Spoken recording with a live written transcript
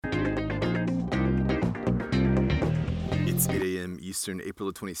It's 8 a.m. Eastern,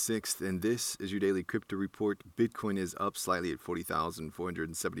 April the 26th, and this is your daily crypto report. Bitcoin is up slightly at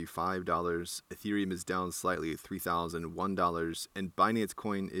 $40,475. Ethereum is down slightly at $3,001, and Binance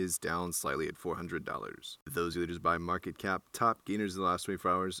Coin is down slightly at $400. Those leaders by market cap, top gainers in the last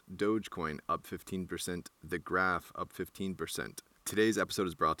 24 hours, Dogecoin up 15%, The Graph up 15%. Today's episode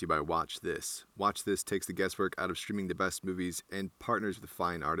is brought to you by Watch This. Watch This takes the guesswork out of streaming the best movies and partners with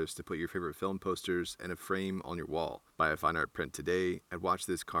fine artists to put your favorite film posters and a frame on your wall. Buy a fine art print today at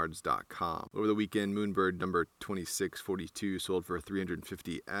watchthiscards.com. Over the weekend, Moonbird number 2642 sold for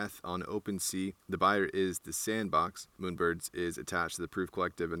 350 ETH on OpenSea. The buyer is The Sandbox. Moonbirds is attached to the Proof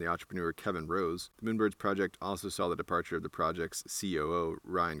Collective and the entrepreneur Kevin Rose. The Moonbirds project also saw the departure of the project's COO,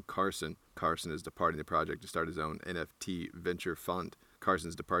 Ryan Carson. Carson is departing the project to start his own NFT venture fund.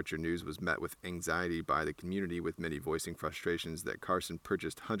 Carson's departure news was met with anxiety by the community, with many voicing frustrations that Carson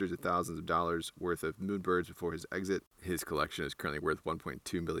purchased hundreds of thousands of dollars worth of Moonbirds before his exit. His collection is currently worth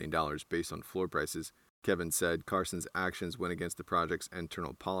 $1.2 million based on floor prices. Kevin said Carson's actions went against the project's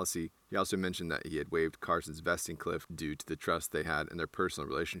internal policy. He also mentioned that he had waived Carson's vesting cliff due to the trust they had in their personal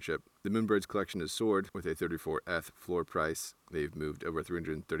relationship. The Moonbirds collection has soared with a 34 ETH floor price. They've moved over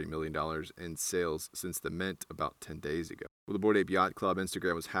 $330 million in sales since the mint about 10 days ago. Well, the Bored Ape Yacht Club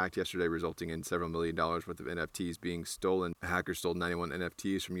Instagram was hacked yesterday, resulting in several $million worth of NFTs being stolen. A hacker stole 91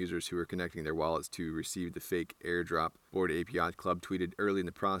 NFTs from users who were connecting their wallets to receive the fake airdrop. Bored Ape Yacht Club tweeted early in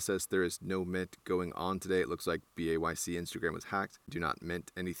the process, "There is no mint going on today. It looks like BAYC Instagram was hacked. Do not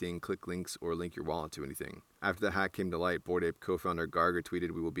mint anything, click links, or link your wallet to anything." After the hack came to light, Bored Ape co-founder Garger tweeted,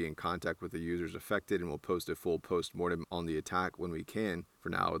 "We will be in contact with the users affected and will post a full post-mortem on the attack when we can. For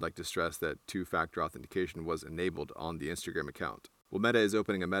now, I would like to stress that two-factor authentication was enabled on the Instagram account." Well, Meta is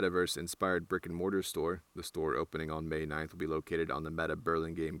opening a metaverse-inspired brick-and-mortar store. The store, opening on May 9th, will be located on the Meta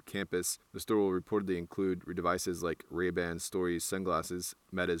Burlingame campus. The store will reportedly include devices like Ray-Ban Stories sunglasses,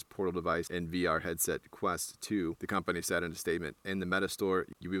 Meta's portal device, and VR headset Quest 2. The company said in a statement, "In the Meta store,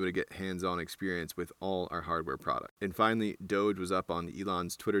 you'll be able to get hands-on experience with all our hardware products." And finally, Doge was up on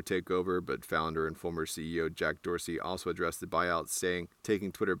Elon's Twitter takeover, but founder and former CEO Jack Dorsey also addressed the buyout, saying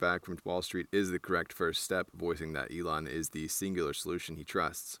taking Twitter back from Wall Street is the correct first step, voicing that Elon is the singular solution he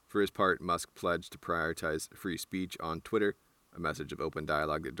trusts. For his part, Musk pledged to prioritize free speech on Twitter, a message of open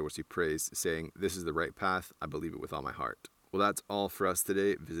dialogue that Dorsey praised, saying, "This is the right path. I believe it with all my heart." Well, that's all for us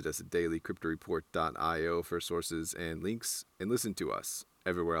today. Visit us at dailycryptoreport.io for sources and links, and listen to us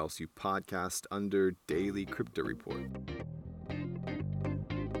everywhere else you podcast under Daily Crypto Report.